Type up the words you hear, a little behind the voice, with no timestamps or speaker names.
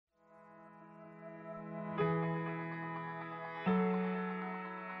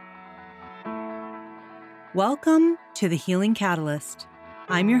Welcome to The Healing Catalyst.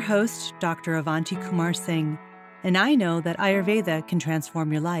 I'm your host, Dr. Avanti Kumar Singh, and I know that Ayurveda can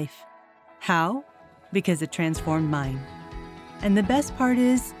transform your life. How? Because it transformed mine. And the best part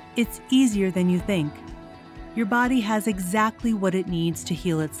is, it's easier than you think. Your body has exactly what it needs to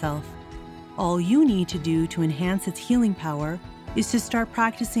heal itself. All you need to do to enhance its healing power is to start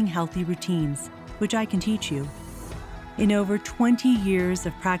practicing healthy routines, which I can teach you. In over 20 years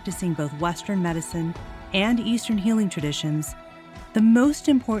of practicing both Western medicine and Eastern healing traditions, the most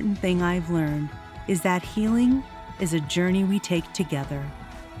important thing I've learned is that healing is a journey we take together.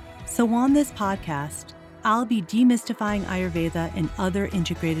 So on this podcast, I'll be demystifying Ayurveda and other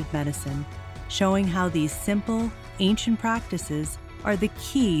integrated medicine, showing how these simple, ancient practices are the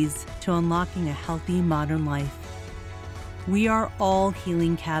keys to unlocking a healthy modern life. We are all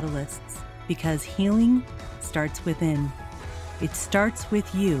healing catalysts because healing starts within. It starts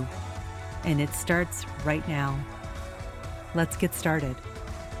with you. And it starts right now. Let's get started.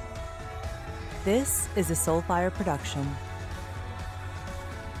 This is a Soulfire production.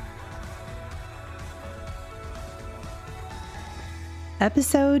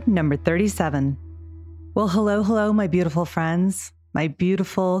 Episode number 37. Well, hello, my beautiful friends, my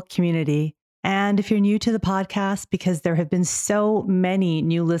beautiful community. And if you're new to the podcast, because there have been so many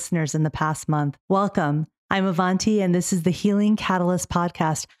new listeners in the past month, welcome. I'm Avanti, and this is the Healing Catalyst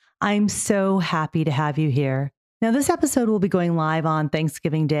podcast. I'm so happy to have you here. Now, this episode will be going live on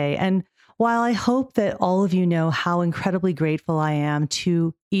Thanksgiving Day. And while I hope that all of you know how incredibly grateful I am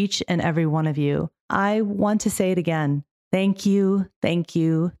to each and every one of you, I want to say it again. Thank you, thank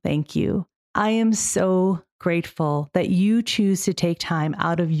you, thank you. I am so grateful that you choose to take time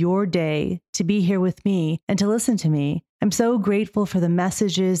out of your day to be here with me and to listen to me. I'm so grateful for the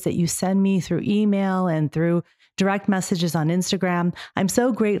messages that you send me through email and through direct messages on Instagram. I'm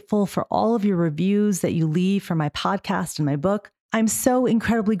so grateful for all of your reviews that you leave for my podcast and my book. I'm so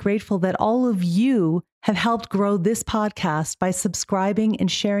incredibly grateful that all of you have helped grow this podcast by subscribing and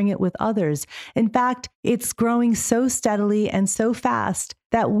sharing it with others. In fact, it's growing so steadily and so fast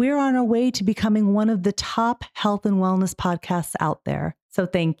that we're on our way to becoming one of the top health and wellness podcasts out there. So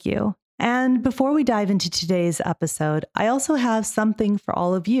thank you. And before we dive into today's episode, I also have something for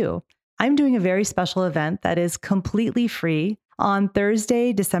all of you. I'm doing a very special event that is completely free on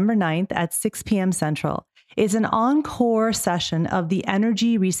Thursday, December 9th at 6 p.m. Central. It's an encore session of the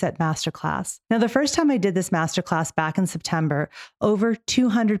Energy Reset Masterclass. Now, the first time I did this masterclass back in September, over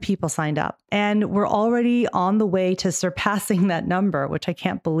 200 people signed up, and we're already on the way to surpassing that number, which I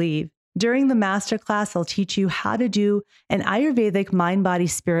can't believe. During the masterclass, I'll teach you how to do an Ayurvedic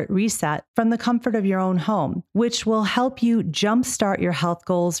mind-body-spirit reset from the comfort of your own home, which will help you jumpstart your health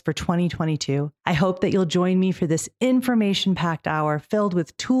goals for 2022. I hope that you'll join me for this information-packed hour filled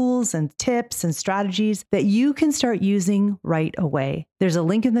with tools and tips and strategies that you can start using right away. There's a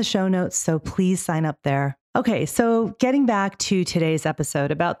link in the show notes, so please sign up there. Okay, so getting back to today's episode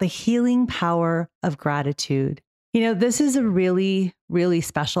about the healing power of gratitude. You know, this is a really, really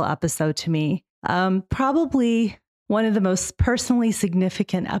special episode to me. Probably one of the most personally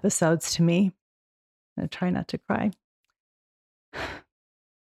significant episodes to me. I'm going to try not to cry.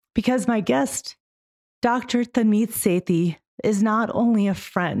 Because my guest, Dr. Tanmeet Sethi, is not only a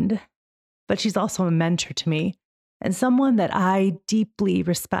friend, but she's also a mentor to me and someone that I deeply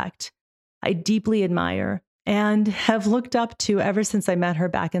respect, I deeply admire, and have looked up to ever since I met her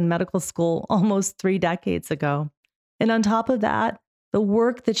back in medical school almost 3 decades ago. And on top of that, the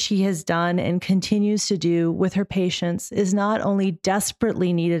work that she has done and continues to do with her patients is not only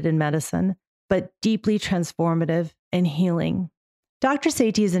desperately needed in medicine, but deeply transformative and healing. Dr.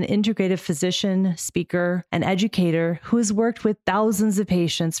 Sethi is an integrative physician, speaker, and educator who has worked with thousands of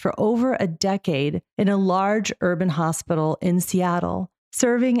patients for over a decade in a large urban hospital in Seattle,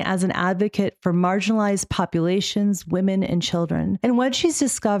 serving as an advocate for marginalized populations, women, and children. And what she's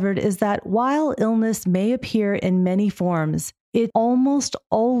discovered is that while illness may appear in many forms, it almost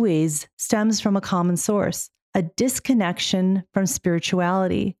always stems from a common source, a disconnection from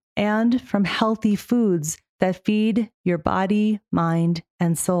spirituality and from healthy foods that feed your body, mind,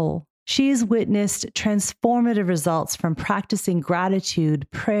 and soul. She's witnessed transformative results from practicing gratitude,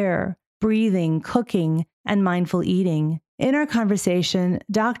 prayer, breathing, cooking, and mindful eating. In our conversation,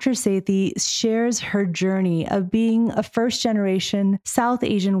 Dr. Sethi shares her journey of being a first-generation South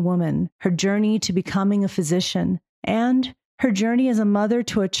Asian woman, her journey to becoming a physician, and her journey as a mother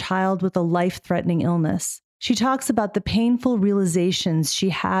to a child with a life-threatening illness. She talks about the painful realizations she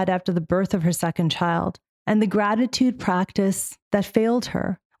had after the birth of her second child and the gratitude practice that failed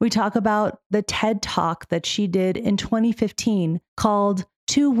her. We talk about the TED Talk that she did in 2015 called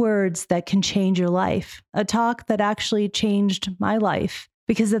 2 words that can change your life, a talk that actually changed my life.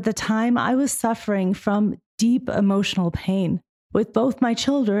 Because at the time, I was suffering from deep emotional pain, with both my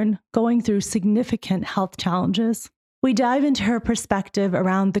children going through significant health challenges. We dive into her perspective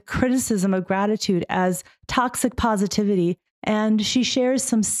around the criticism of gratitude as toxic positivity, and she shares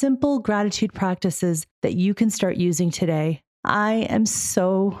some simple gratitude practices that you can start using today. I am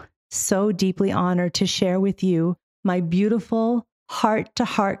so deeply honored to share with you my beautiful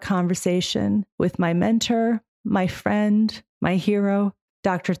heart-to-heart conversation with my mentor, my friend, my hero,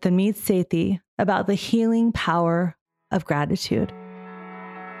 Dr. Tanmeet Sethi, about the healing power of gratitude.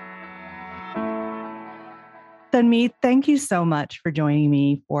 Tanmeet, thank you so much for joining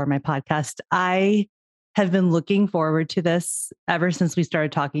me for my podcast. I have been looking forward to this ever since we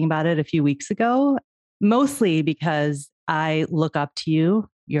started talking about it a few weeks ago, mostly because I look up to you.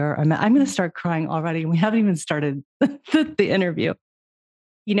 I'm going to start crying already. We haven't even started the interview.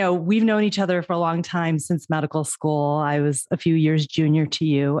 You know, we've known each other for a long time since medical school. I was a few years junior to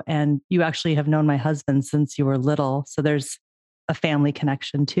you, and you actually have known my husband since you were little. So there's a family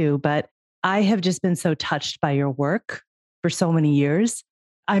connection too. But I have just been so touched by your work for so many years.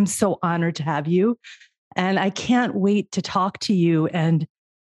 I'm so honored to have you. And I can't wait to talk to you and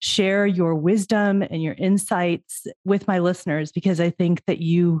share your wisdom and your insights with my listeners, because I think that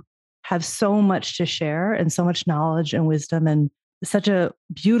you have so much to share and so much knowledge and wisdom and such a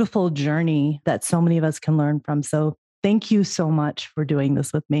beautiful journey that so many of us can learn from. So thank you so much for doing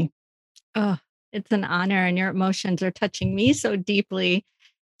this with me. Oh, it's an honor, and your emotions are touching me so deeply.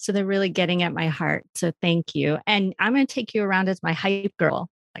 So they're really getting at my heart. So thank you. And I'm going to take you around as my hype girl,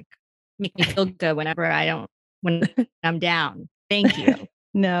 like make me feel good when I'm down. Thank you.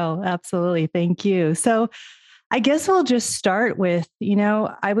 No, absolutely. Thank you. So I guess we'll just start with,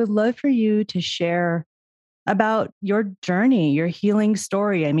 I would love for you to share about your journey, your healing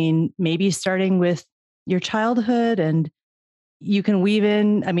story. I mean, maybe starting with your childhood, and you can weave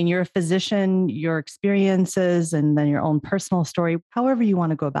in, you're a physician, your experiences, and then your own personal story, however you want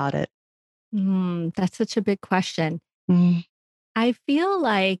to go about it. That's such a big question. Mm. I feel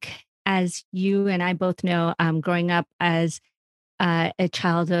like, as you and I both know, growing up as a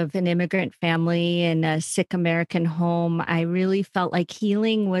child of an immigrant family in a sick American home, I really felt like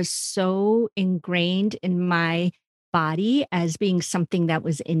healing was so ingrained in my body as being something that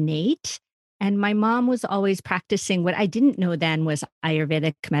was innate. And my mom was always practicing what I didn't know then was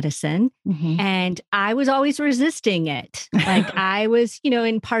Ayurvedic medicine. Mm-hmm. And I was always resisting it. Like I was,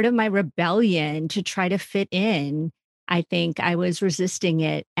 in part of my rebellion to try to fit in. I think I was resisting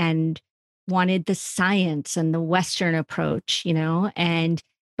it and wanted the science and the Western approach,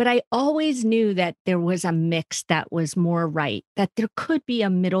 but I always knew that there was a mix that was more right, that there could be a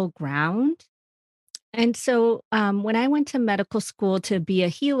middle ground. And so when I went to medical school to be a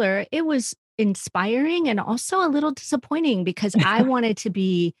healer, it was inspiring and also a little disappointing because I wanted to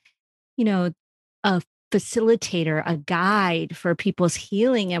be, a facilitator, a guide for people's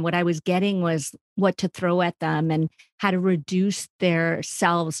healing. And what I was getting was what to throw at them and how to reduce their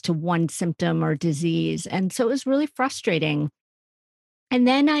selves to one symptom or disease. And so it was really frustrating. And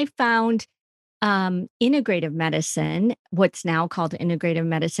then I found integrative medicine, what's now called integrative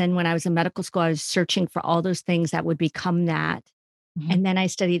medicine. When I was in medical school, I was searching for all those things that would become that. Mm-hmm. And then I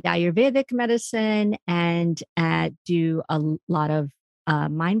studied Ayurvedic medicine and do a lot of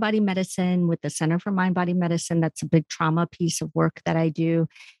mind body medicine with the Center for Mind Body Medicine. That's a big trauma piece of work that I do.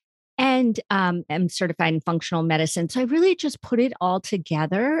 And am certified in functional medicine. So I really just put it all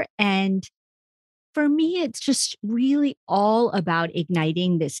together. And for me, it's just really all about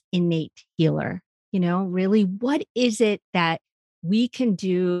igniting this innate healer. Really, what is it that we can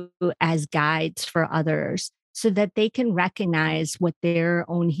do as guides for others so that they can recognize what their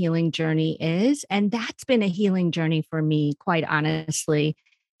own healing journey is? And that's been a healing journey for me, quite honestly.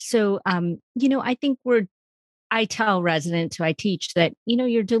 So, I think I tell residents who I teach that,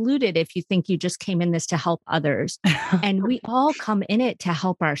 you're deluded if you think you just came in this to help others. And we all come in it to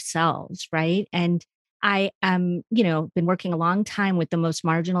help ourselves, right? And I am, been working a long time with the most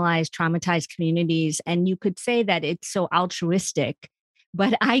marginalized, traumatized communities. And you could say that it's so altruistic,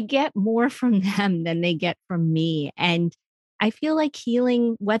 but I get more from them than they get from me. And I feel like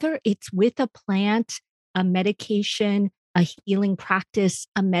healing, whether it's with a plant, a medication, a healing practice,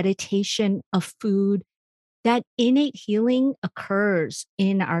 a meditation, a food, that innate healing occurs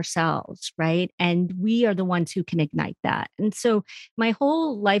in ourselves, right? And we are the ones who can ignite that. And so my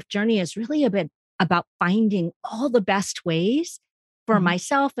whole life journey is really a bit about finding all the best ways for Mm-hmm.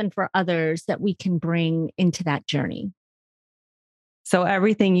 myself and for others that we can bring into that journey. So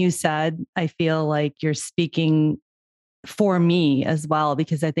everything you said, I feel like you're speaking for me as well,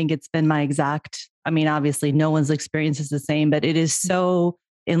 because I think it's been my exact, I mean, obviously no one's experience is the same, but it is so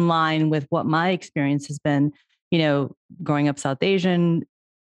in line with what my experience has been, growing up South Asian,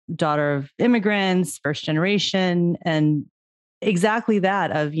 daughter of immigrants, first generation, and exactly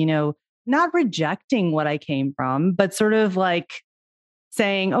that of, not rejecting what I came from, but sort of like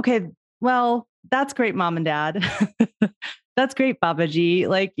saying, okay, well, that's great, mom and dad. That's great, Babaji.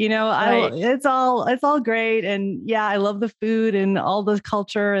 Like, Right. it's all great. And yeah, I love the food and all the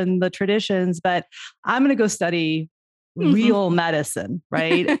culture and the traditions, but I'm going to go study real medicine.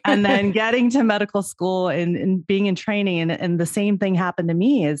 Right. And then getting to medical school and being in training. And the same thing happened to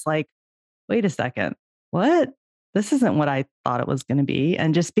me is like, wait a second, what? This isn't what I thought it was going to be.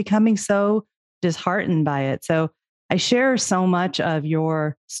 And just becoming so disheartened by it. So I share so much of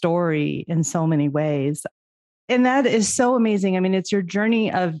your story in so many ways. And that is so amazing. I mean, it's your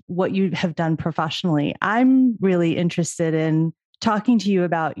journey of what you have done professionally. I'm really interested in talking to you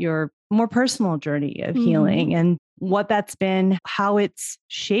about your more personal journey of Mm-hmm. healing and what that's been, how it's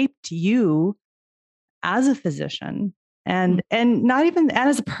shaped you as a physician and not even and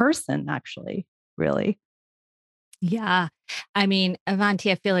as a person, actually, really. Yeah. I mean,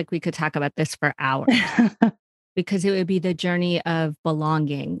 Avanti, I feel like we could talk about this for hours because it would be the journey of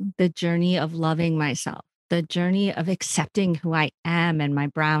belonging, the journey of loving myself, the journey of accepting who I am and my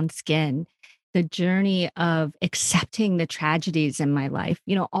brown skin, the journey of accepting the tragedies in my life.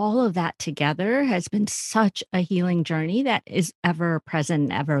 All of that together has been such a healing journey that is ever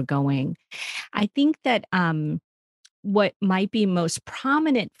present, ever going. I think that what might be most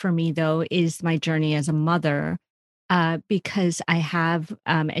prominent for me, though, is my journey as a mother, because I have,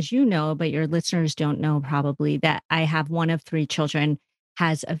 as you know, but your listeners don't know probably, that I have one of three children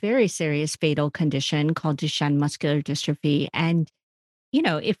has a very serious fatal condition called Duchenne muscular dystrophy. And,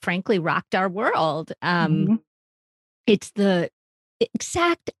 it frankly rocked our world. Mhm. It's the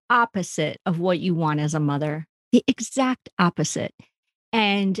exact opposite of what you want as a mother, the exact opposite.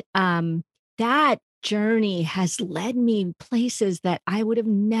 And that journey has led me places that I would have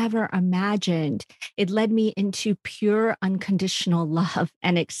never imagined. It led me into pure unconditional love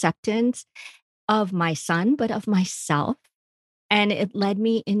and acceptance of my son, but of myself. And it led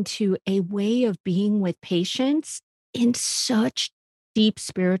me into a way of being with patients in such deep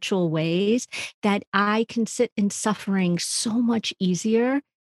spiritual ways that I can sit in suffering so much easier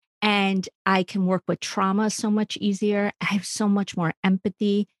and I can work with trauma so much easier. I have so much more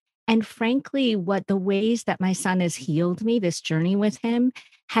empathy. And frankly, what the ways that my son has healed me, this journey with him,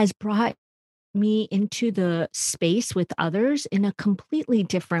 has brought me into the space with others in a completely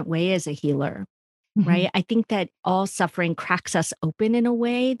different way as a healer, Mhm. right? I think that all suffering cracks us open in a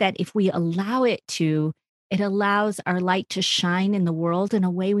way that if we allow it to, it allows our light to shine in the world in a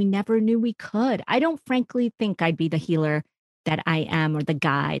way we never knew we could. I don't frankly think I'd be the healer that I am or the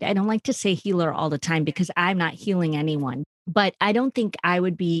guide. I don't like to say healer all the time because I'm not healing anyone. But I don't think I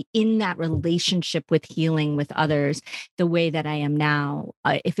would be in that relationship with healing with others the way that I am now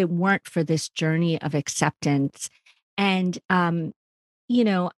if it weren't for this journey of acceptance. And I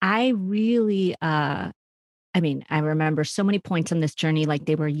really I mean, I remember so many points on this journey like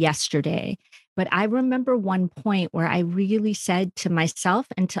they were yesterday. But I remember one point where I really said to myself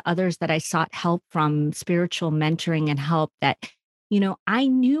and to others that I sought help from spiritual mentoring and help that, I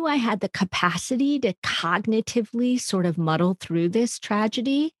knew I had the capacity to cognitively sort of muddle through this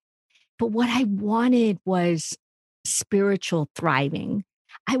tragedy. But what I wanted was spiritual thriving.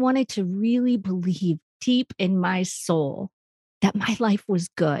 I wanted to really believe deep in my soul that my life was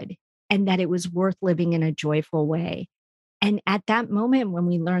good and that it was worth living in a joyful way. And at that moment, when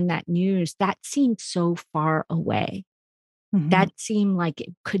we learned that news, that seemed so far away. Mhm. That seemed like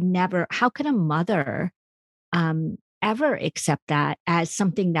it could never, how could a mother ever accept that as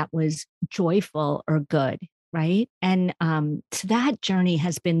something that was joyful or good? Right. And so that journey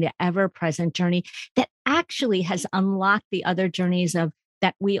has been the ever present journey that actually has unlocked the other journeys of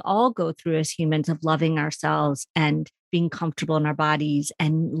that we all go through as humans of loving ourselves and being comfortable in our bodies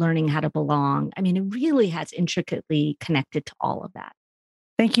and learning how to belong. I mean, it really has intricately connected to all of that.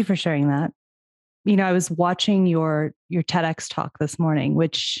 Thank you for sharing that. I was watching your TEDx talk this morning,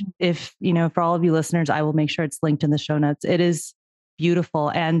 which if, for all of you listeners, I will make sure it's linked in the show notes. It is beautiful.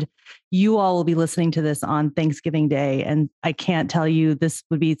 And you all will be listening to this on Thanksgiving Day. And I can't tell you, this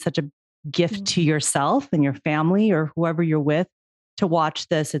would be such a gift to yourself and your family or whoever you're with to watch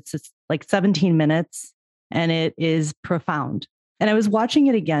this. It's like 17 minutes and it is profound. And I was watching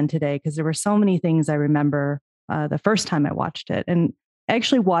it again today because there were so many things I remember the first time I watched it. And I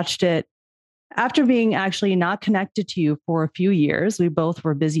actually watched it after being actually not connected to you for a few years, we both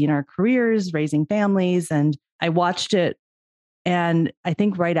were busy in our careers, raising families, and I watched it. And I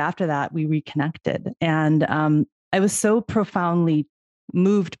think right after that, we reconnected. And I was so profoundly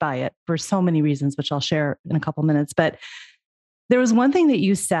moved by it for so many reasons, which I'll share in a couple minutes. But there was one thing that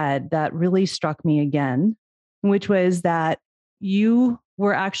you said that really struck me again, which was that you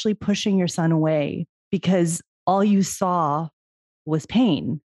were actually pushing your son away because all you saw was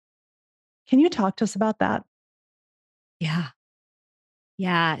pain. Can you talk to us about that? Yeah.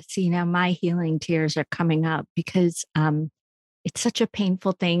 Yeah. See, now my healing tears are coming up because it's such a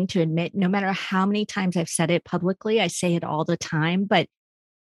painful thing to admit. No matter how many times I've said it publicly, I say it all the time. But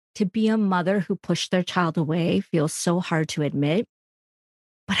to be a mother who pushed their child away feels so hard to admit.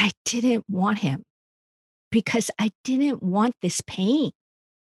 But I didn't want him because I didn't want this pain.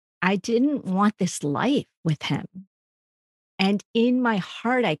 I didn't want this life with him. And in my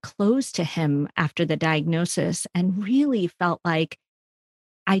heart, I closed to him after the diagnosis and really felt like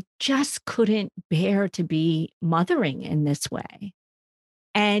I just couldn't bear to be mothering in this way.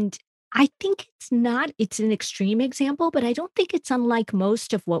 And I think it's an extreme example, but I don't think it's unlike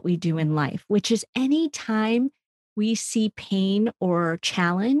most of what we do in life, which is anytime we see pain or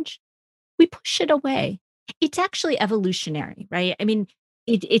challenge, we push it away. It's actually evolutionary, right? I mean,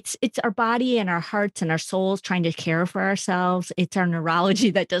 it's our body and our hearts and our souls trying to care for ourselves. It's our neurology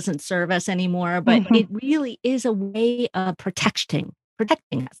that doesn't serve us anymore, but it really is a way of protecting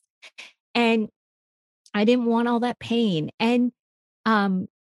us. And I didn't want all that pain. And um,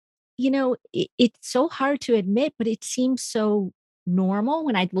 it's so hard to admit, but it seems so normal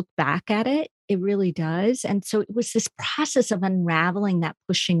when I look back at it. It really does. And so it was this process of unraveling that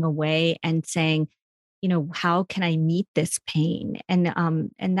pushing away and saying, how can I meet this pain? And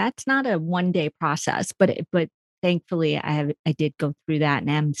that's not a one day process, but thankfully I did go through that and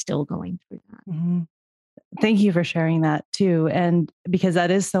am still going through that. Mhm. Thank you for sharing that too. And because that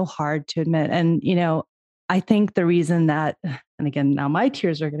is so hard to admit. And, I think the reason that, and again, now my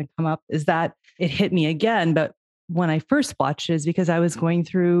tears are going to come up, is that it hit me again. But when I first watched it is because I was going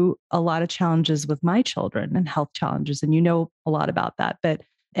through a lot of challenges with my children and health challenges. And you know a lot about that.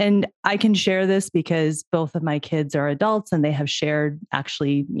 And I can share this because both of my kids are adults and they have shared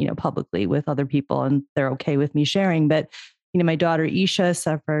actually, publicly with other people and they're okay with me sharing. But my daughter Isha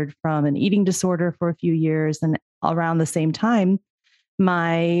suffered from an eating disorder for a few years. And around the same time,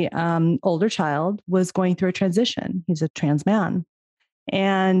 my older child was going through a transition. He's a trans man.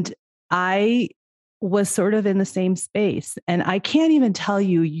 And I was sort of in the same space. And I can't even tell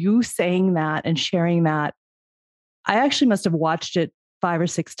you, you saying that and sharing that, I actually must have watched it 5 or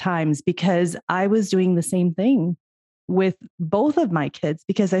 6 times because I was doing the same thing with both of my kids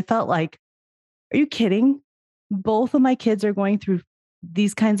because I felt like, are you kidding? Both of my kids are going through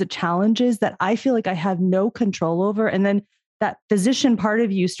these kinds of challenges that I feel like I have no control over. And then that physician part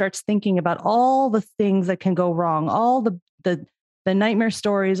of you starts thinking about all the things that can go wrong, all the nightmare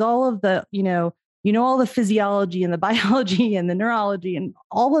stories, all of the, all the physiology and the biology and the neurology and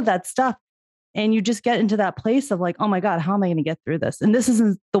all of that stuff. And you just get into that place of like, oh my God, how am I going to get through this? And this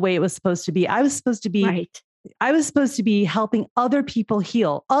isn't the way it was supposed to be. Right. I was supposed to be helping other people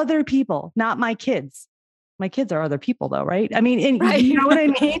heal, other people, not my kids. My kids are other people though, right? I mean, and Right. you know what I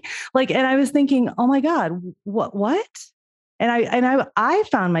mean? Like, and I was thinking, oh my God, what? And I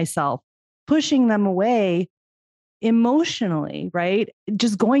found myself pushing them away emotionally, right?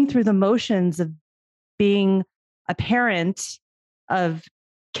 Just going through the motions of being a parent, of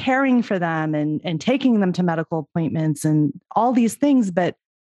caring for them and taking them to medical appointments and all these things. But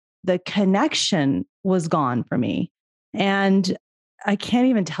the connection was gone for me. And I can't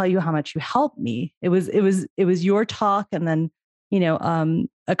even tell you how much you helped me. It was your talk and then,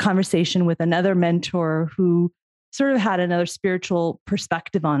 a conversation with another mentor who sort of had another spiritual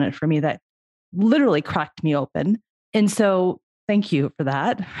perspective on it for me that literally cracked me open. And so thank you for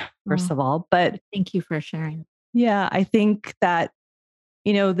that, first Well, of all. But thank you for sharing. yeah, I think that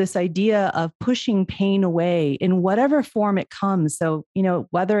this idea of pushing pain away in whatever form it comes. So,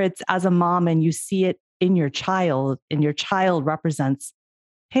 whether it's as a mom and you see it in your child and your child represents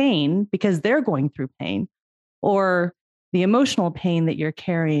pain because they're going through pain, or the emotional pain that you're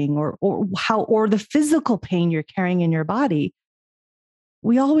carrying, or the physical pain you're carrying in your body.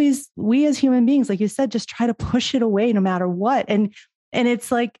 We as human beings, like you said, just try to push it away no matter what. And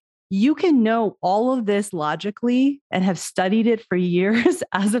it's like, you can know all of this logically and have studied it for years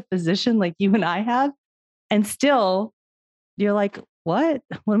as a physician, like you and I have. And still you're like, what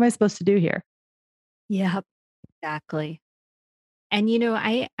am I supposed to do here? Yeah, exactly. And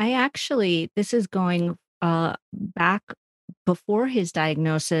I actually this is going back before his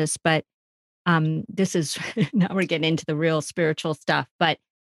diagnosis, but This is now we're getting into the real spiritual stuff, but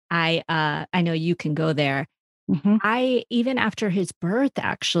I know you can go there. Hmm. I even after his birth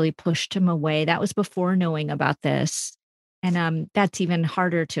actually pushed him away. That was before knowing about this. And that's even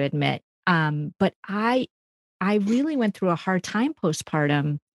harder to admit. But I really went through a hard time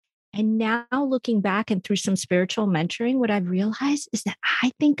postpartum. And now looking back and through some spiritual mentoring, what I've realized is that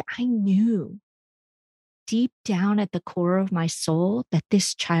I think I knew deep down at the core of my soul that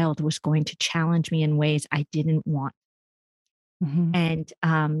this child was going to challenge me in ways I didn't want. Hmm.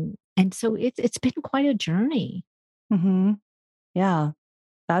 And so it's been quite a journey. Hmm. Yeah,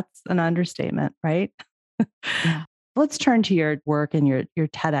 that's an understatement, right? Yeah. Let's turn to your work and your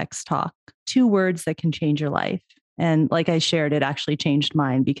TEDx talk. Two words that can change your life. And like I shared, it actually changed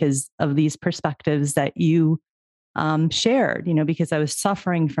mine because of these perspectives that you shared, because I was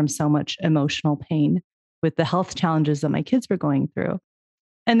suffering from so much emotional pain with the health challenges that my kids were going through.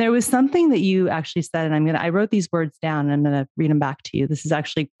 And there was something that you actually said, and I wrote these words down and I'm going to read them back to you. This is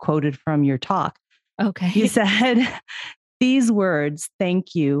actually quoted from your talk. You Okay. said, these words,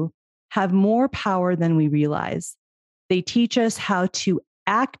 thank you, have more power than we realize. They teach us how to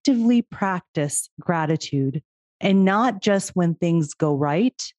actively practice gratitude and not just when things go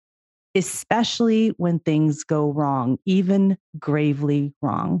right, especially when things go wrong, even gravely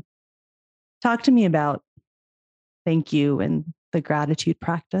wrong. Talk to me about thank you and the gratitude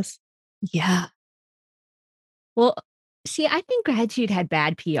practice. Yeah. Well, see, I think gratitude had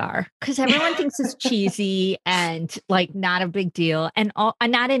bad PR because everyone thinks it's cheesy and like not a big deal, and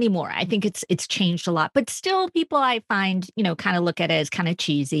not anymore. I think it's changed a lot, but still, people I find kind of look at it as kind of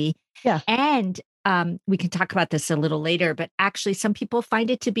cheesy. Yeah, And we can talk about this a little later, but actually, some people find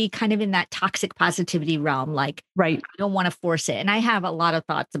it to be kind of in that toxic positivity realm. Like, right. I don't want to force it, and I have a lot of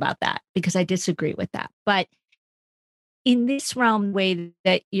thoughts about that because I disagree with that, but in this realm way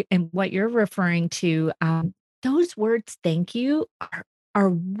that you and what you're referring to, those words, thank you, are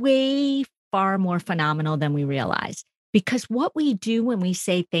way far more phenomenal than we realize. Because what we do when we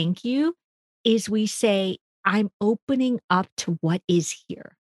say thank you is we say, I'm opening up to what is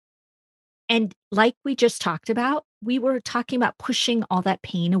here. And like we just talked about, we were talking about pushing all that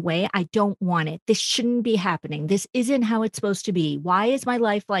pain away. I don't want it. This shouldn't be happening. This isn't how it's supposed to be. Why is my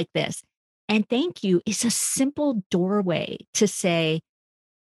life like this? And thank you is a simple doorway to say,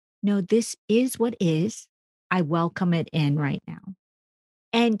 no, this is what is. I welcome it in right now.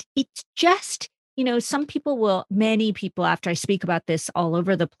 And it's just, some people will, many people after I speak about this all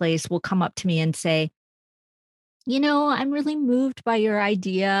over the place will come up to me and say, I'm really moved by your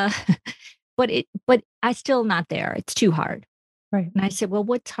idea, but I still not there. It's too hard. Right. And I said, well,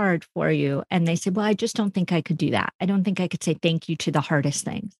 what's hard for you? And they said, well, I just don't think I could do that. I don't think I could say thank you to the hardest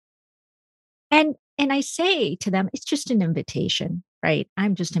things. And I say to them, it's just an invitation, right?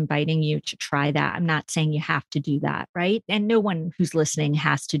 I'm just inviting you to try that. I'm not saying you have to do that, right? And no one who's listening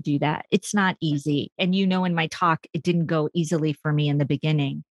has to do that. It's not easy. And in my talk, it didn't go easily for me in the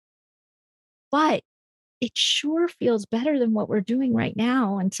beginning. But it sure feels better than what we're doing right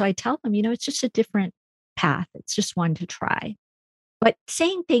now. And so I tell them, it's just a different path. It's just one to try. But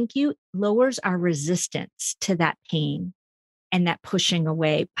saying thank you lowers our resistance to that pain and that pushing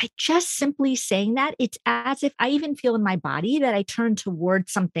away. By just simply saying that, it's as if I even feel in my body that I turn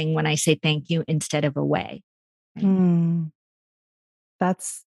towards something when I say thank you instead of away. Right? Mm,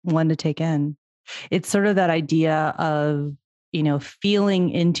 that's one to take in. It's sort of that idea of, feeling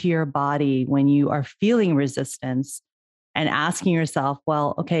into your body when you are feeling resistance and asking yourself,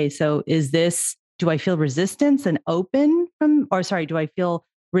 well, okay, so do I feel resistance and open do I feel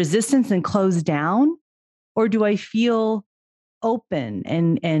resistance and closed down? Or do I feel open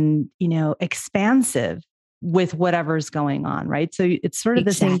and expansive with whatever's going on, right? So it's sort of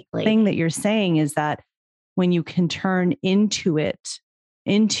the same Exactly. thing that you're saying is that when you can turn into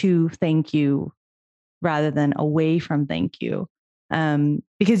thank you rather than away from thank you.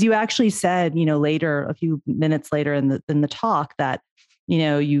 Because you actually said, later, a few minutes later in the talk that,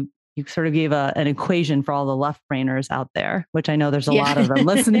 you sort of gave an equation for all the left brainers out there, which I know there's a Yeah. lot of them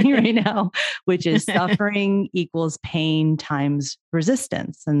listening right now, which is suffering equals pain times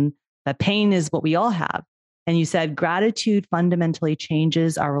resistance. And that pain is what we all have. And you said gratitude fundamentally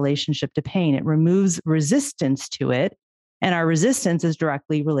changes our relationship to pain. It removes resistance to it. And our resistance is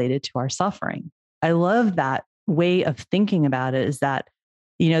directly related to our suffering. I love that way of thinking about it is that,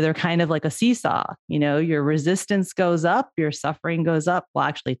 they're kind of like a seesaw, your resistance goes up, your suffering goes up. Well,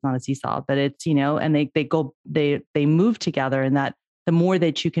 actually it's not a seesaw, but it's, and they move together and that the more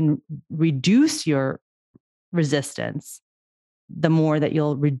that you can reduce your resistance, the more that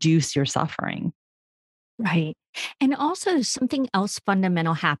you'll reduce your suffering. Right. And also, something else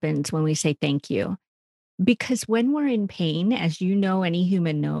fundamental happens when we say thank you. Because when we're in pain, as you know, any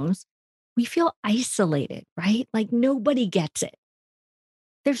human knows, we feel isolated, right? Like nobody gets it.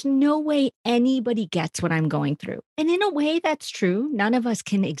 There's no way anybody gets what I'm going through. And in a way, that's true. None of us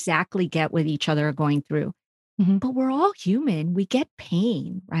can exactly get what each other are going through, Mhm. but we're all human. We get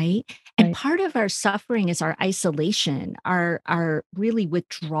pain, right? And Right. part of our suffering is our isolation, our really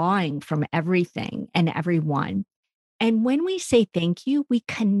withdrawing from everything and everyone. And when we say thank you, we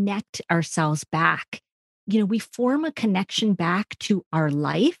connect ourselves back. We form a connection back to our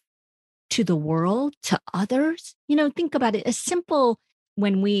life, to the world, to others. Think about it. As simple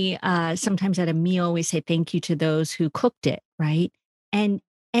when we sometimes at a meal we say thank you to those who cooked it, right? And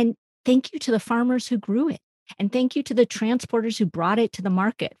thank you to the farmers who grew it. And thank you to the transporters who brought it to the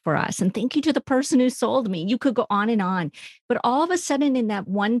market for us. And thank you to the person who sold me. You could go on and on. But all of a sudden, in that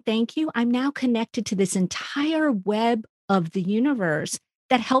one thank you, I'm now connected to this entire web of the universe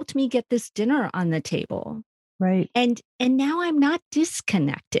that helped me get this dinner on the table. Right. And now I'm not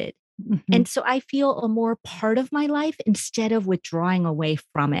disconnected. Mhm. And so I feel a more part of my life instead of withdrawing away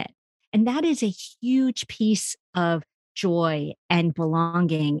from it. And that is a huge piece of joy and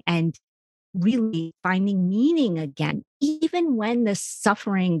belonging and really finding meaning again, even when the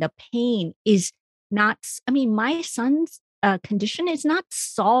suffering, the pain is not, I mean, my son's condition is not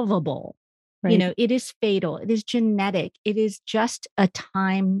solvable. Right. It is fatal, it is genetic, it is just a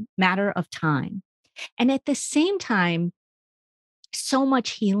matter of time. And at the same time, so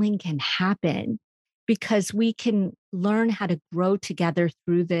much healing can happen because we can learn how to grow together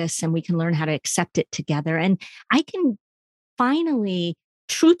through this and we can learn how to accept it together. And I can finally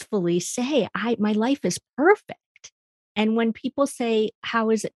truthfully say my life is perfect. And when people say, how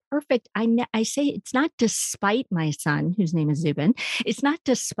is it perfect? I say it's not despite my son, whose name is Zubin. It's not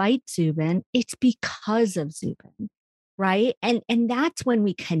despite Zubin. It's because of Zubin. Right. And that's when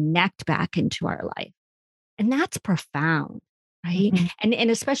we connect back into our life. And that's profound, right? Mhm.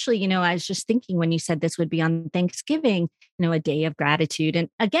 And especially, I was just thinking when you said this would be on Thanksgiving, a day of gratitude. And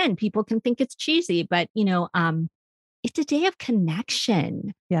again, people can think it's cheesy, but it's a day of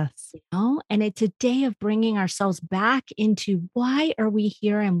connection, Yes. and it's a day of bringing ourselves back into why are we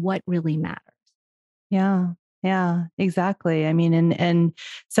here and what really matters. Yeah. Yeah, exactly. I mean, and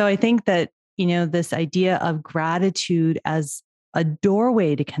so I think that, this idea of gratitude as a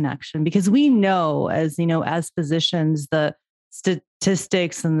doorway to connection, because we know as physicians, the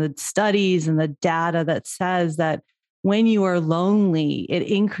statistics and the studies and the data that says that when you are lonely, it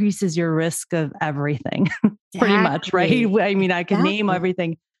increases your risk of everything, pretty much, right? Exactly. I mean, I could name Exactly.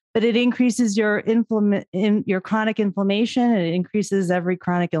 everything, but it increases your chronic inflammation, and it increases every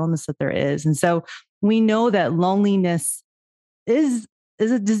chronic illness that there is. And so we know that loneliness is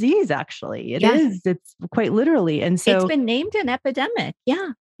is a disease. Actually, Yeah. it's quite literally. And It's so been named an epidemic.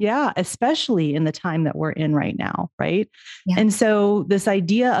 Yeah. yeah, especially in the time that we're in right now, right? Yeah. And so this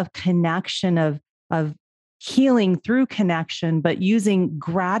idea of connection, of healing through connection, but using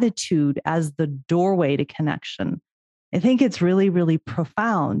gratitude as the doorway to connection, I think it's really, really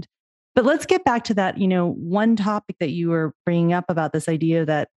profound. But let's get back to that, one topic that you were bringing up about this idea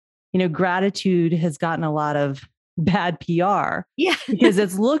that, gratitude has gotten a lot of bad PR Yeah. because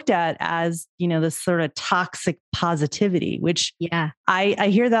it's looked at as, this sort of toxic positivity, which Yeah. I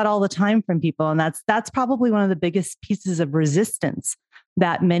hear that all the time from people. And that's probably one of the biggest pieces of resistance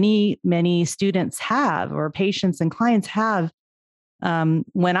that many students have, or patients and clients have,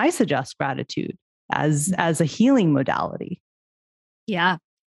 when I suggest gratitude as a healing modality. Yeah.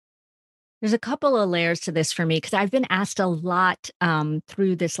 There's a couple of layers to this for me because I've been asked a lot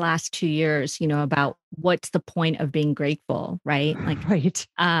through this last 2 years, about what's the point of being grateful, right? Like, Right.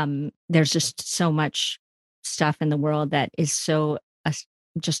 there's just so much stuff in the world that is so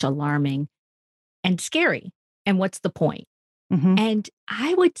just alarming and scary. And what's the point? Hmm. And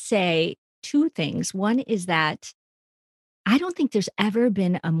I would say two things. One is that I don't think there's ever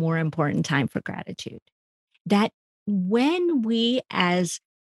been a more important time for gratitude. That when we as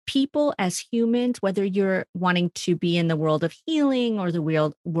people, as humans, whether you're wanting to be in the world of healing or the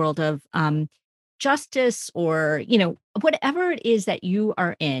world of justice, or whatever it is that you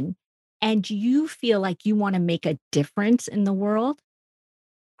are in, and you feel like you want to make a difference in the world,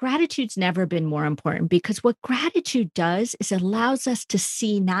 gratitude's never been more important, because what gratitude does is allows us to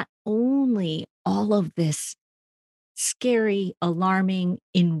see not only all of this scary, alarming,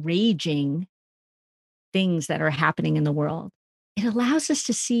 enraging things that are happening in the world. It allows us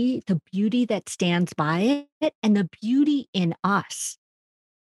to see the beauty that stands by it and the beauty in us.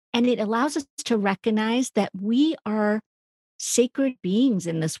 And it allows us to recognize that we are sacred beings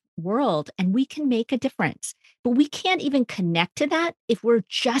in this world and we can make a difference. But we can't even connect to that if we're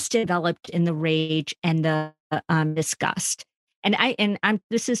just enveloped in the rage and the disgust. And I'm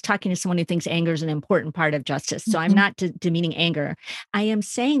this is talking to someone who thinks anger is an important part of justice. So I'm Mhm. not demeaning anger. I am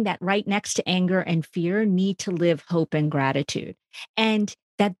saying that right next to anger and fear need to live hope and gratitude. And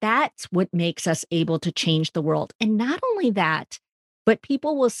that's what makes us able to change the world. And not only that, but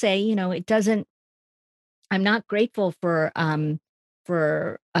people will say, it doesn't I'm not grateful for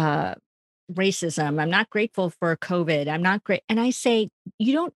racism. I'm not grateful for COVID. I'm not great. And I say,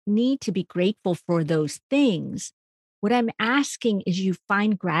 you don't need to be grateful for those things. What I'm asking is you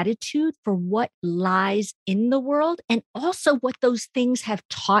find gratitude for what lies in the world and also what those things have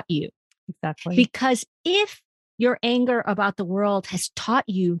taught you. Exactly. Because if your anger about the world has taught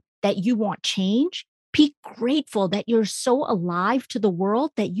you that you want change, be grateful that you're so alive to the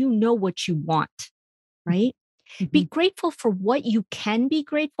world that you know what you want, right? Be Mhm. grateful for what you can be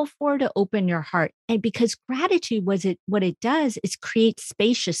grateful for to open your heart. And because gratitude was it what it does is create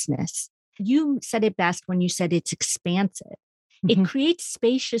spaciousness. You said it best when you said it's expansive. It Mhm. creates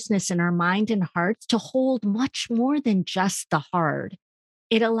spaciousness in our mind and hearts to hold much more than just the hard.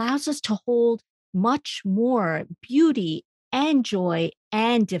 It allows us to hold much more beauty and joy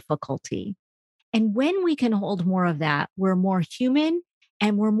and difficulty. And when we can hold more of that, we're more human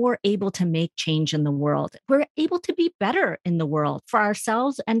and we're more able to make change in the world. We're able to be better in the world for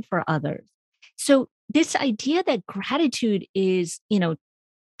ourselves and for others. So, this idea that gratitude is,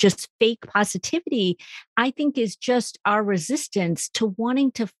 just fake positivity, I think is just our resistance to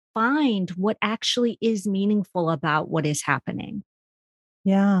wanting to find what actually is meaningful about what is happening.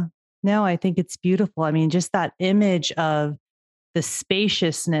 Yeah. No, I think it's beautiful. I mean, just that image of the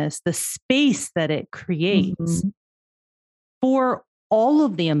spaciousness, the space that it creates Mhm. for all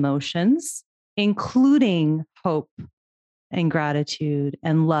of the emotions, including hope and gratitude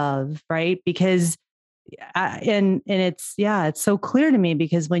and love, right? Because and it's yeah, it's so clear to me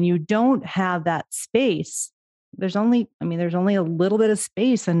because when you don't have that space, there's only a little bit of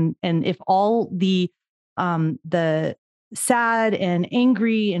space, and if all the sad and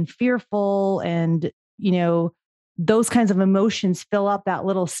angry and fearful and those kinds of emotions fill up that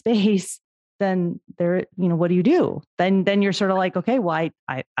little space, then what do? Then you're sort of like, okay, well,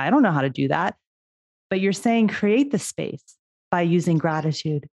 I don't know how to do that. But you're saying create the space by using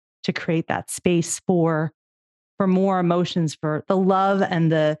gratitude to create that space for more emotions, for the love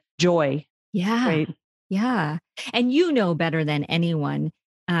and the joy, Yeah. right? Yeah. And you know better than anyone.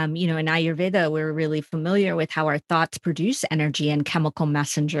 In Ayurveda, we're really familiar with how our thoughts produce energy and chemical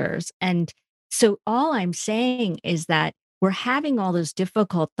messengers. And so all I'm saying is that we're having all those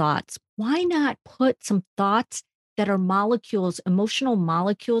difficult thoughts. Why not put some thoughts that are molecules, emotional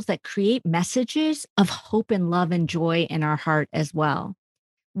molecules that create messages of hope and love and joy in our heart as well?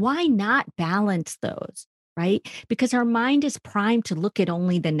 Why not balance those, right? Because our mind is primed to look at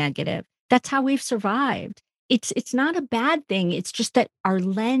only the negative. That's how we've survived. It's not a bad thing. It's just that our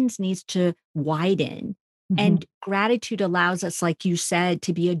lens needs to widen. Mhm. And gratitude allows us, like you said,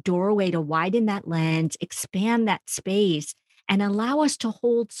 to be a doorway to widen that lens, expand that space, and allow us to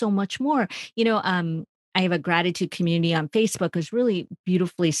hold so much more. I have a gratitude community on Facebook who's really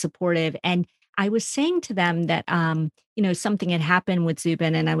beautifully supportive. And I was saying to them that something had happened with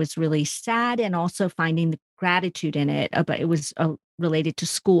Zubin and I was really sad and also finding the gratitude in it. But it was related to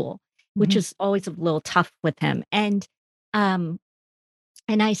school, which Mhm. is always a little tough with him. Um,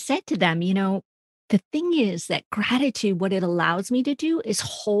 and I said to them, the thing is that gratitude, what it allows me to do is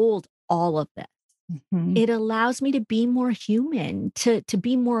hold all of this. Mhm. It allows me to be more human, to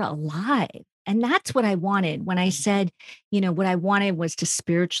be more alive. And that's what I wanted when I said, what I wanted was to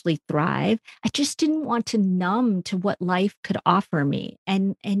spiritually thrive. I just didn't want to numb to what life could offer me.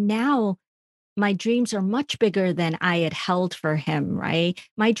 And now my dreams are much bigger than I had held for him, right?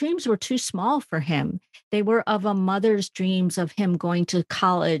 My dreams were too small for him. They were of a mother's dreams of him going to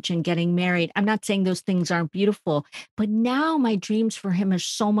college and getting married. I'm not saying those things aren't beautiful, but now my dreams for him are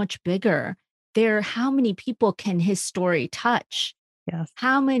so much bigger. How many people can his story touch? Yes.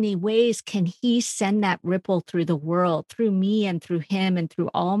 How many ways can he send that ripple through the world, through me and through him and through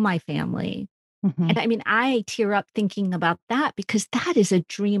all my family? Mhm. And I mean, I tear up thinking about that because that is a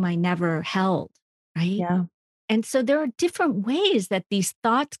dream I never held, right? Yeah. And so there are different ways that these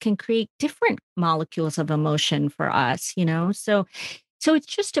thoughts can create different molecules of emotion for us, So it's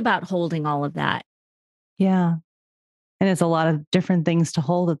just about holding all of that. Yeah. And it's a lot of different things to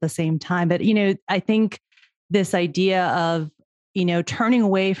hold at the same time. But, I think this idea of, turning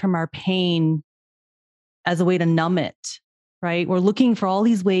away from our pain as a way to numb it, right? We're looking for all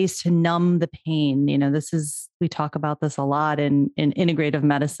these ways to numb the pain. We talk about this a lot in integrative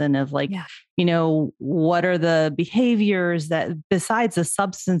medicine of like, what are the behaviors that besides the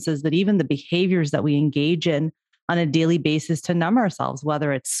substances, but even the behaviors that we engage in on a daily basis to numb ourselves,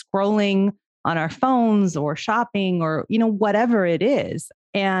 whether it's scrolling on our phones or shopping or, whatever it is.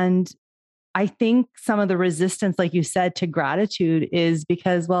 And I think some of the resistance, like you said, to gratitude is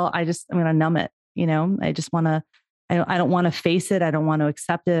because, well, I'm going to numb it. I just want to, I don't want to face it. I don't want to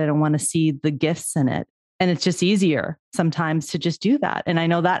accept it. I don't want to see the gifts in it. And it's just easier sometimes to just do that. And I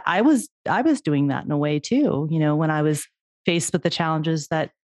know that I was doing that in a way too, when I was faced with the challenges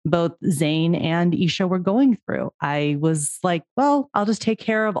that both Zane and Isha were going through. I was like, well, I'll just take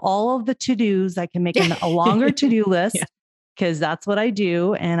care of all of the to-dos. I can make a longer to-do list because that's what I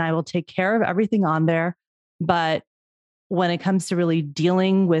do. And I will take care of everything on there. But when it comes to really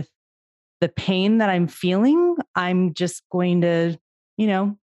dealing with the pain that I'm feeling, I'm just going to,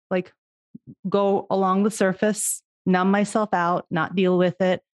 like go along the surface, numb myself out, not deal with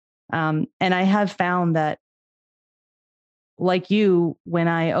it. And I have found that, like you, when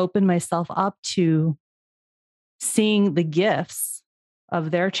I open myself up to seeing the gifts of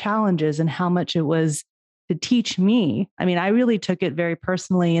their challenges and how much it was to teach me, I mean, I really took it very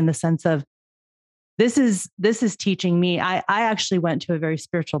personally in the sense of this is teaching me. I actually went to a very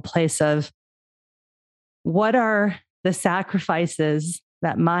spiritual place of what are the sacrifices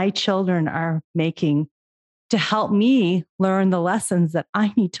that my children are making to help me learn the lessons that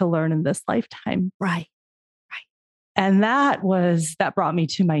I need to learn in this lifetime. Right. And that brought me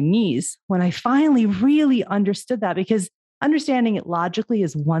to my knees when I finally really understood that, because understanding it logically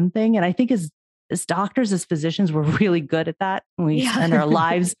is one thing. And I think as doctors, as physicians, we're really good at that. And we spend our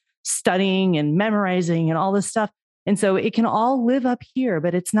lives studying and memorizing and all this stuff. And so it can all live up here,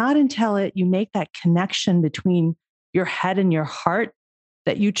 but it's not until you make that connection between your head and your heart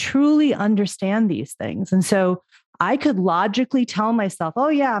that you truly understand these things. And so I could logically tell myself, oh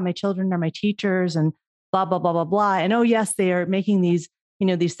yeah, my children are my teachers and blah, blah, blah, blah, blah. And oh yes, they are making these,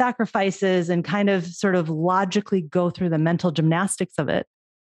 these sacrifices, and kind of sort of logically go through the mental gymnastics of it.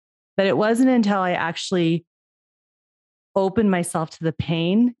 But it wasn't until I actually opened myself to the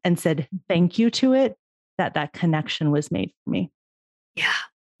pain and said thank you to it that connection was made for me.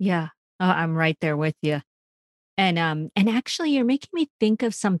 Yeah. I'm right there with you. And actually you're making me think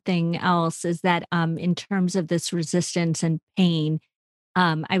of something else, is that in terms of this resistance and pain,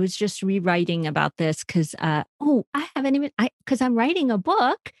 I was just rewriting about this because I haven't even because I'm writing a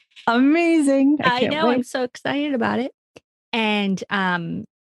book. Amazing. I know, wait. I'm so excited about it. And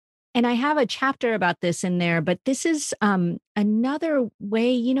I have a chapter about this in there, but this is another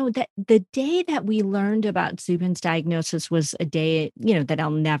way, that the day that we learned about Zubin's diagnosis was a day, that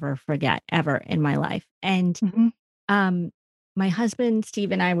I'll never forget ever in my life. And my husband,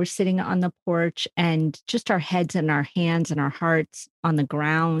 Steve, and I were sitting on the porch, and just our heads and our hands and our hearts on the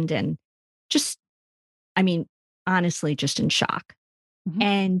ground. And just, honestly, just in shock.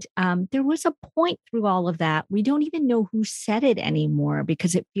 And there was a point through all of that. We don't even know who said it anymore,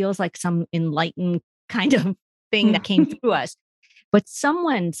 because it feels like some enlightened kind of thing that came through us. But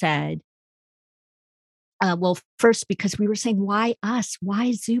someone said, well, first, because we were saying, why us?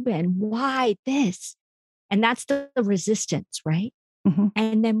 Why Zubin? Why this? And that's the resistance, right?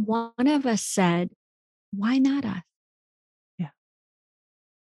 And then one of us said, why not us? Yeah.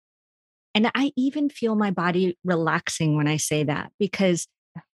 And I even feel my body relaxing when I say that, because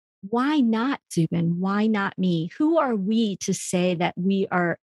why not Zubin? Why not me? Who are we to say that we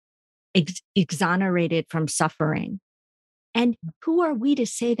are exonerated from suffering? And who are we to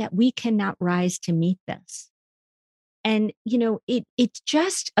say that we cannot rise to meet this? And, it's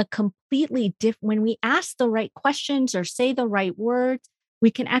just a completely different, when we ask the right questions or say the right words,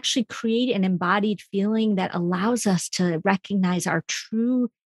 we can actually create an embodied feeling that allows us to recognize our true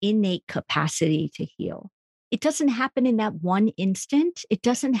innate capacity to heal. It doesn't happen in that one instant. It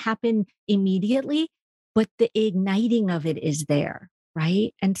doesn't happen immediately, but the igniting of it is there,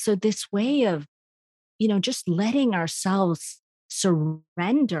 right? And so this way of, just letting ourselves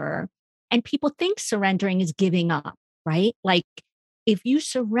surrender, and people think surrendering is giving up, right? Like if you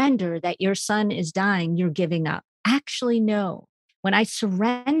surrender that your son is dying, you're giving up. Actually, no. When I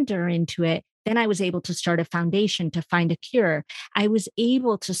surrender into it, then I was able to start a foundation to find a cure. I was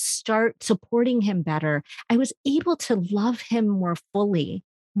able to start supporting him better. I was able to love him more fully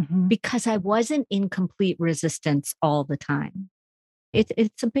because I wasn't in complete resistance all the time.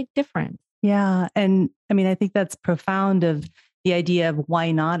 It's a big difference. Yeah. And I mean, I think that's profound, of the idea of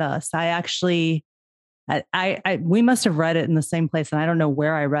why not us. I actually, We must have read it in the same place, and I don't know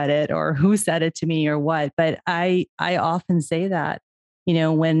where I read it or who said it to me or what, but I often say that,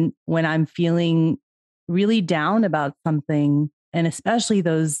 when I'm feeling really down about something, and especially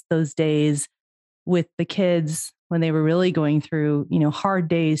those days with the kids when they were really going through, hard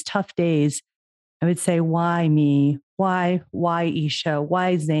days, tough days, I would say, why me? Why Isha?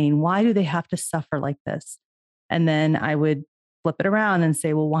 Why Zane? Why do they have to suffer like this? And then I would flip it around and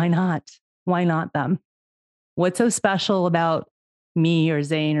say, well, why not? Why not them? What's so special about me or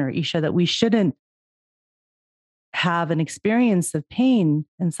Zane or Isha that we shouldn't have an experience of pain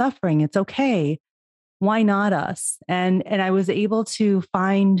and suffering? It's okay. Why not us? And I was able to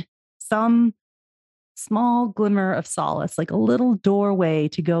find some small glimmer of solace, like a little doorway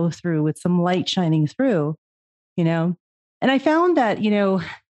to go through with some light shining through, you know? And I found that,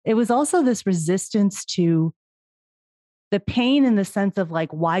 it was also this resistance to the pain in the sense of like,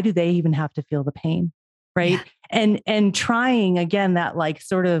 why do they even have to feel the pain? Right. Yeah. And trying again that like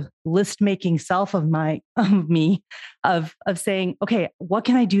sort of list making self of me of saying, okay, what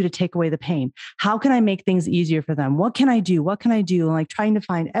can I do to take away the pain? How can I make things easier for them? What can I do? What can I do? And like trying to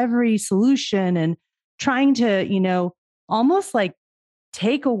find every solution and trying to, almost like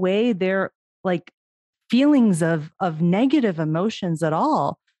take away their like feelings of negative emotions at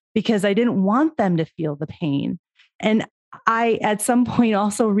all, because I didn't want them to feel the pain. And I at some point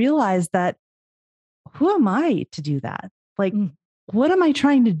also realized that, who am I to do that? Like, Mm. what am I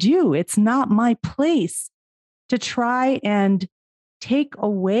trying to do? It's not my place to try and take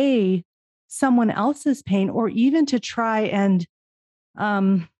away someone else's pain, or even to try and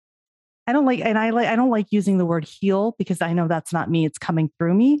um I don't like using the word heal, because I know that's not me, it's coming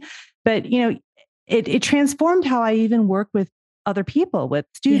through me. But it transformed how I even work with other people, with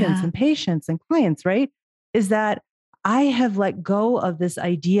students Yeah. and patients and clients, right? Is that I have let go of this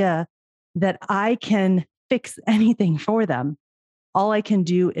idea that I can fix anything for them. All I can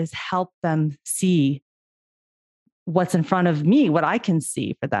do is help them see what's in front of me, what I can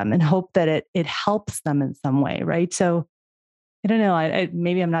see for them, and hope that it helps them in some way, right? So I don't know.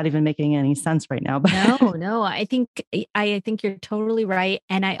 Maybe I'm not even making any sense right now, but No, no, I think you're totally right,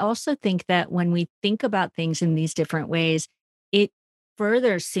 and I also think that when we think about things in these different ways, it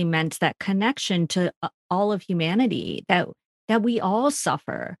further cements that connection to all of humanity, that we all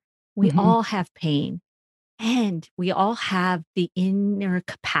suffer, we Mhm. all have pain, and we all have the inner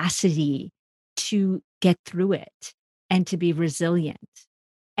capacity to get through it and to be resilient.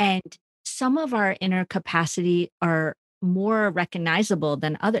 And some of our inner capacity are more recognizable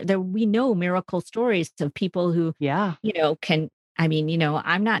than other there we know miracle stories of people who, Yeah. can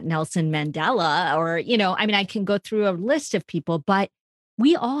I'm not Nelson Mandela or, I can go through a list of people, but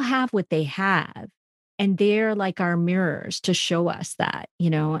we all have what they have. And they're like our mirrors to show us that,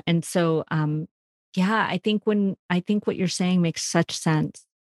 And so yeah, I think what you're saying makes such sense.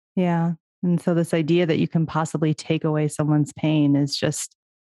 Yeah. And so this idea that you can possibly take away someone's pain is just,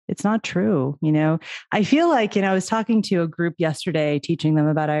 it's not true. I feel like, I was talking to a group yesterday, teaching them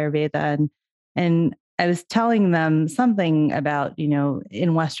about Ayurveda, and I was telling them something about,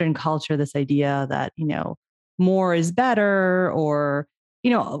 in Western culture, this idea that, more is better, or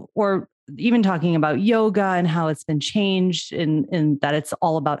even talking about yoga and how it's been changed, in that it's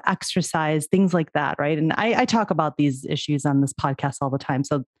all about exercise, things like that. Right. And I talk about these issues on this podcast all the time.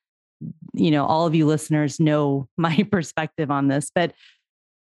 So, all of you listeners know my perspective on this, but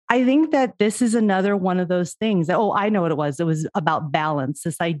I think that this is another one of those things. Oh, I know what it was. It was about balance,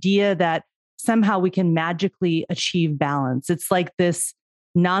 this idea that somehow we can magically achieve balance. It's like this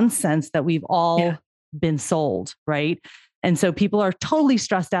nonsense that we've Yeah. all been sold, right? And so people are totally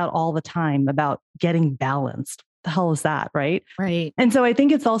stressed out all the time about getting balanced. The hell is that, right? Right. And so I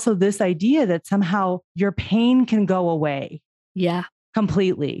think it's also this idea that somehow your pain can go away Yeah.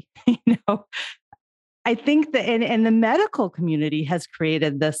 completely. I think that, and the medical community has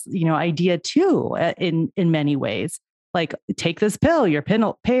created this, idea too, in many ways. Like, take this pill, your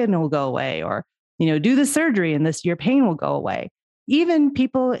pain will go away, or do the surgery, and your pain will go away. Even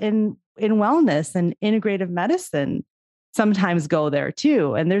people in wellness and integrative medicine sometimes go there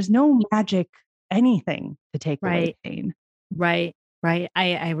too. And there's no magic anything to take away Right. pain. Right, right.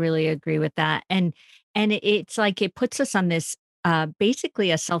 I really agree with that. And it's like it puts us on this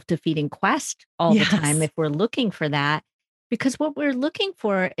basically a self-defeating quest all the time Yes. if we're looking for that. Because what we're looking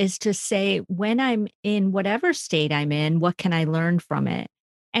for is to say, when I'm in whatever state I'm in, what can I learn from it?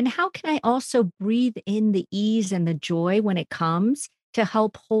 And how can I also breathe in the ease and the joy when it comes to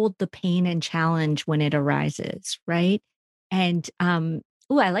help hold the pain and challenge when it arises, right? And oh,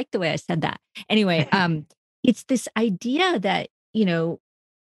 I like the way I said that. Anyway, it's this idea that,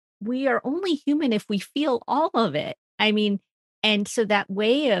 we are only human if we feel all of it. I mean, and so that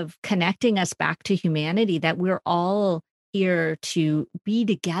way of connecting us back to humanity, that we're all here to be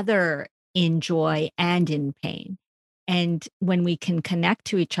together in joy and in pain. And when we can connect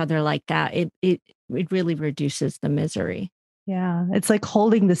to each other like that, it really reduces the misery. Yeah. It's like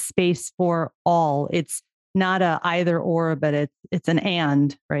holding the space for all. It's not a either or, but it's an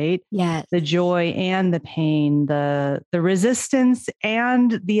and, right? Yes. The joy and the pain, the resistance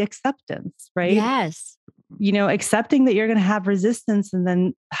and the acceptance, right? Yes. Accepting that you're going to have resistance, and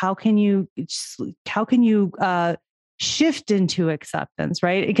then how can you shift into acceptance,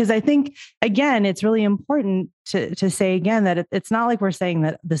 right? Because I think, again, it's really important to say again that it's not like we're saying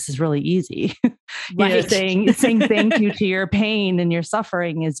that this is really easy. Right. Saying thank you to your pain and your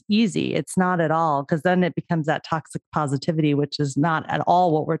suffering is easy. It's not at all, because then it becomes that toxic positivity, which is not at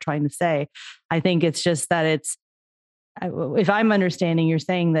all what we're trying to say. I think it's just that if I'm understanding, you're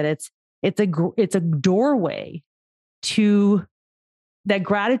saying that it's a doorway to that.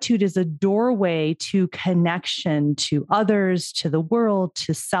 Gratitude is a doorway to connection, to others, to the world,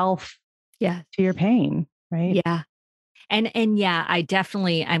 to self, Yeah. to your pain, right? Yeah. And yeah,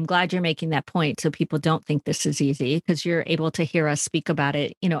 I'm glad you're making that point so people don't think this is easy, because you're able to hear us speak about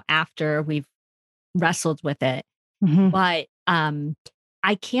it, after we've wrestled with it. Mm-hmm. But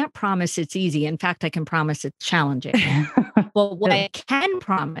I can't promise it's easy. In fact, I can promise it's challenging. But what I can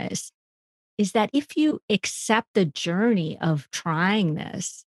promise is that if you accept the journey of trying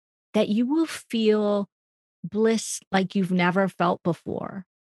this, that you will feel bliss like you've never felt before.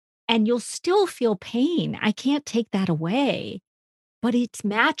 And you'll still feel pain. I can't take that away. But it's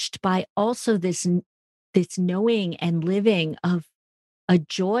matched by also this knowing and living of a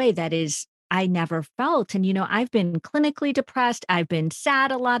joy that is I never felt. And I've been clinically depressed. I've been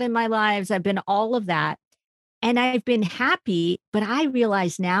sad a lot in my lives. I've been all of that. And I've been happy, but I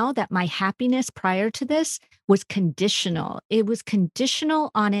realize now that my happiness prior to this was conditional. It was conditional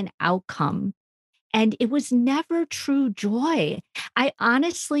on an outcome. And it was never true joy. I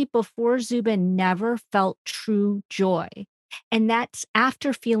honestly, before Zuba, never felt true joy. And that's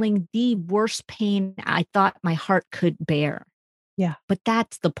after feeling the worst pain I thought my heart could bear. Yeah. But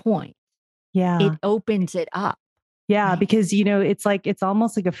that's the point. Yeah. It opens it up. Yeah, Right. because it's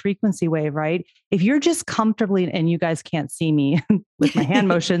almost like a frequency wave, right? If you're just comfortably, and you guys can't see me with my hand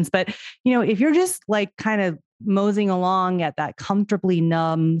motions, but if you're just like kind of moseying along at that comfortably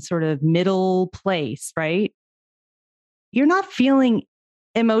numb sort of middle place, right? You're not feeling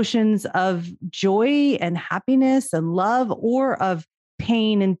emotions of joy and happiness and love, or of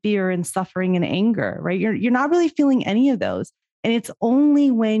pain and fear and suffering and anger, right? You're not really feeling any of those. And it's only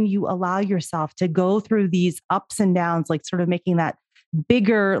when you allow yourself to go through these ups and downs, like sort of making that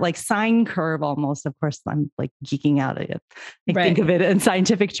bigger, like sine curve almost. Of course, I'm like geeking out at it. I think of it in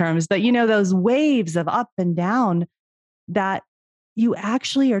scientific terms, but those waves of up and down, that you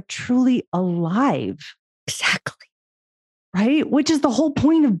actually are truly alive. Exactly. Right? Which is the whole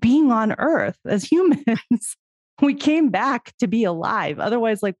point of being on Earth as humans. We came back to be alive.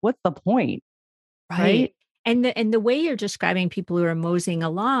 Otherwise, like, what's the point? Right? And the way you're describing people who are moseying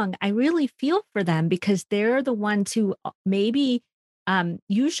along, I really feel for them, because they're the ones who maybe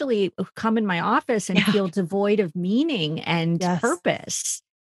usually come in my office and Yeah. feel devoid of meaning and Yes. purpose,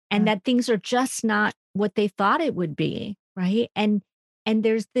 and Yeah. that things are just not what they thought it would be, right? And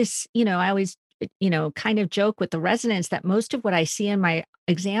there's this, I always kind of joke with the residents that most of what I see in my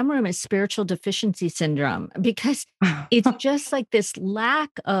exam room is spiritual deficiency syndrome, because it's just like this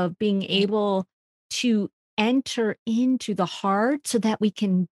lack of being able to enter into the hard so that we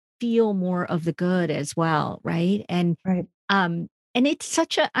can feel more of the good as well, right? Right. And it's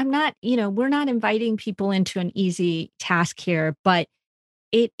such a I'm not, we're not inviting people into an easy task here, but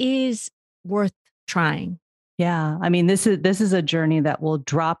it is worth trying. Yeah. I mean, this is a journey that will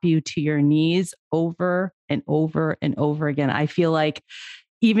drop you to your knees over and over and over again. I feel like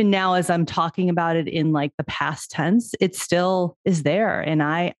even now, as I'm talking about it in like the past tense, it still is there. And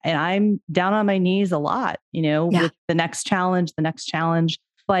I'm down on my knees a lot, Yeah. with the next challenge, the next challenge.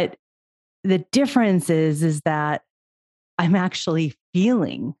 But the difference is that I'm actually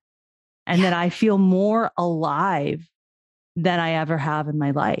feeling, and that I feel more alive than I ever have in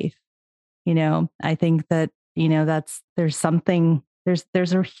my life. I think that, there's something,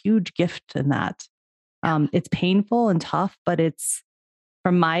 there's a huge gift in that. It's painful and tough, but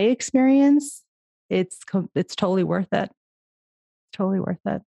from my experience, it's totally worth it. Totally worth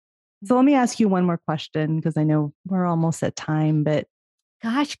it. So let me ask you one more question, because I know we're almost at time, but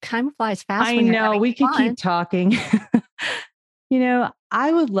Gosh, time flies fast I when you're know having we could fun. keep talking.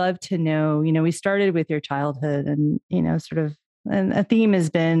 I would love to know, we started with your childhood and, sort of And a theme has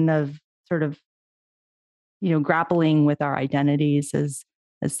been of sort of, grappling with our identities as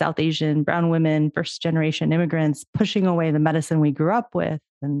South Asian, brown women, first generation immigrants, pushing away the medicine we grew up with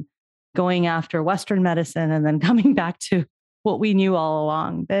and going after Western medicine and then coming back to what we knew all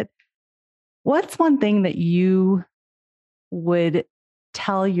along. But what's one thing that you would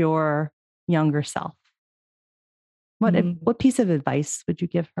tell your younger self? What piece of advice would you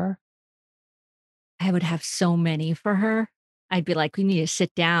give her? I would have so many for her. I'd be like, we need to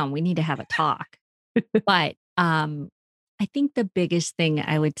sit down. We need to have a talk. But I think the biggest thing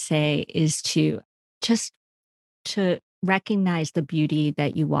I would say is to just to recognize the beauty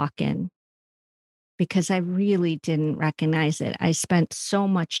that you walk in, because I really didn't recognize it. I spent so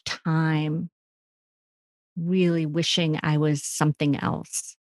much time really wishing I was something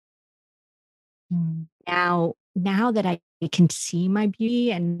else. Mm, Now that I can see my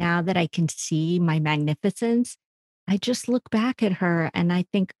beauty and now that I can see my magnificence, I just look back at her and I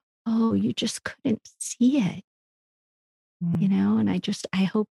think, oh, you just couldn't see it, mm, and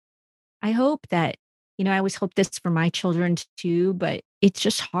I hope that, I always hope this for my children too, but it's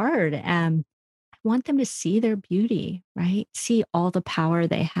just hard. I want them to see their beauty, right? See all the power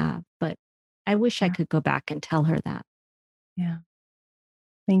they have. But I wish I yeah, could go back and tell her that. yeah.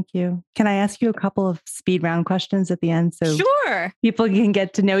 Thank you. Can I ask you a couple of speed round questions at the end so Sure. people can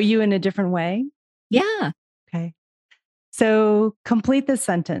get to know you in a different way? Yeah. Okay. So complete this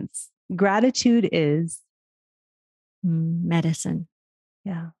sentence. Gratitude is, Medicine,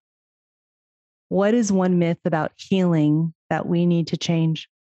 yeah. What is one myth about healing that we need to change?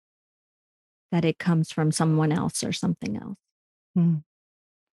 that it comes from someone else or something else. Hmm.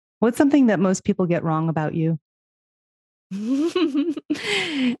 What's something that most people get wrong about you?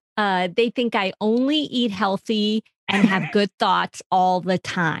 They think I only eat healthy and have good thoughts all the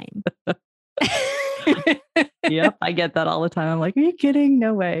time. Yep, I get that all the time. I'm like, are you kidding?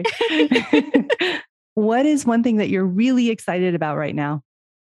 No way. What is one thing that you're really excited about right now?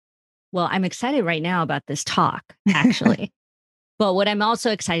 Well, I'm excited right now about this talk, actually. But what I'm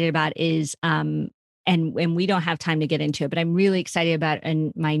also excited about is, and we don't have time to get into it, but I'm really excited about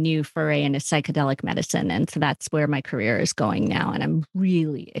my new foray into psychedelic medicine, and so that's where my career is going now, and I'm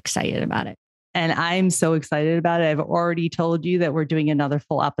really excited about it. And I'm so excited about it. I've already told you that we're doing another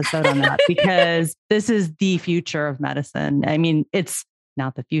full episode on that because this is the future of medicine. I mean, it's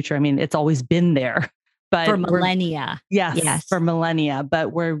not the future. I mean, it's always been there, For but millennia. yes, Yes. for millennia,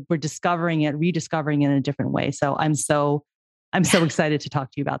 but we're discovering it, rediscovering it in a different way. So I'm so Yeah. excited to talk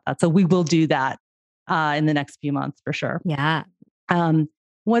to you about that. So we will do that in the next few months for sure. Yeah. Um,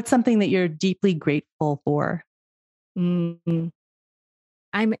 what's something that you're deeply grateful for? Mm.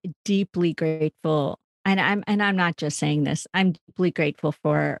 I'm deeply grateful. And I'm not just saying this. I'm deeply grateful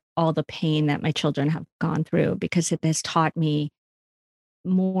for all the pain that my children have gone through, because it has taught me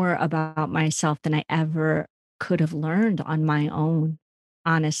more about myself than I ever could have learned on my own,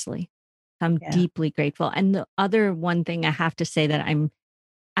 honestly. I'm Yeah. deeply grateful. And the other one thing I have to say that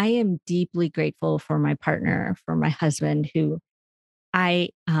I am deeply grateful for my partner, for my husband, who I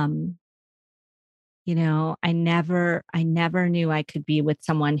I never knew I could be with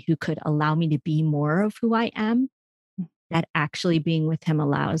someone who could allow me to be more of who I am, that actually being with him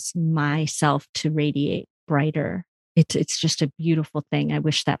allows myself to radiate brighter. It's just a beautiful thing. I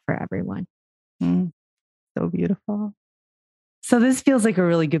wish that for everyone. Mm, so beautiful. So this feels like a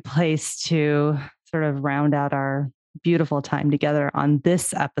really good place to sort of round out our beautiful time together on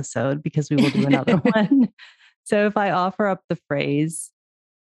this episode because we will do another one. So if I offer up the phrase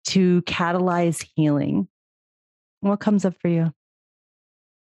to catalyze healing, what comes up for you?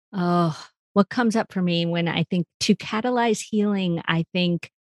 Oh, what comes up for me when I think to catalyze healing, I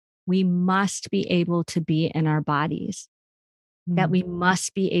think we must be able to be in our bodies, that Mm, we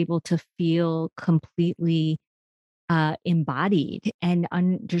must be able to feel completely embodied and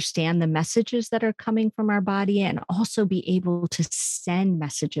understand the messages that are coming from our body, and also be able to send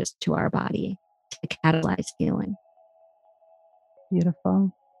messages to our body to catalyze healing.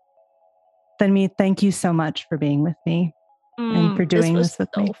 beautiful. Tanmeet, thank you so much for being with me and for This doing was this with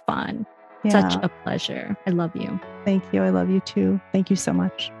so me. fun. Such Yeah, a pleasure. I love you. thank you. I love you too. Thank you so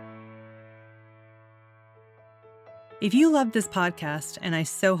much. If you loved this podcast, and I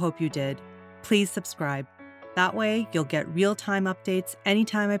so hope you did, please subscribe. That way, you'll get real-time updates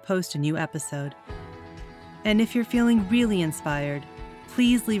anytime I post a new episode. And if you're feeling really inspired,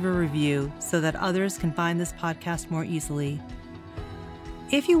 please leave a review so that others can find this podcast more easily.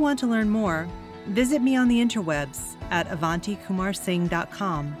 If you want to learn more, visit me on the interwebs at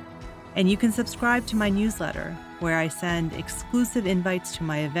avantikumarsingh.com, and you can subscribe to my newsletter, where I send exclusive invites to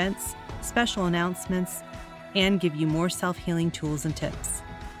my events, special announcements, and give you more self-healing tools and tips.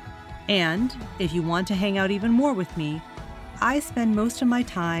 And if you want to hang out even more with me, I spend most of my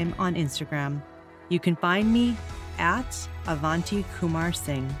time on Instagram. You can find me at Avanti Kumar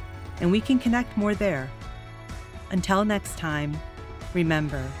Singh, and we can connect more there. Until next time,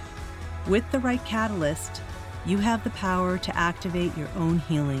 remember, with the right catalyst, you have the power to activate your own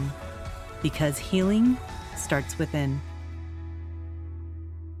healing, because healing starts within.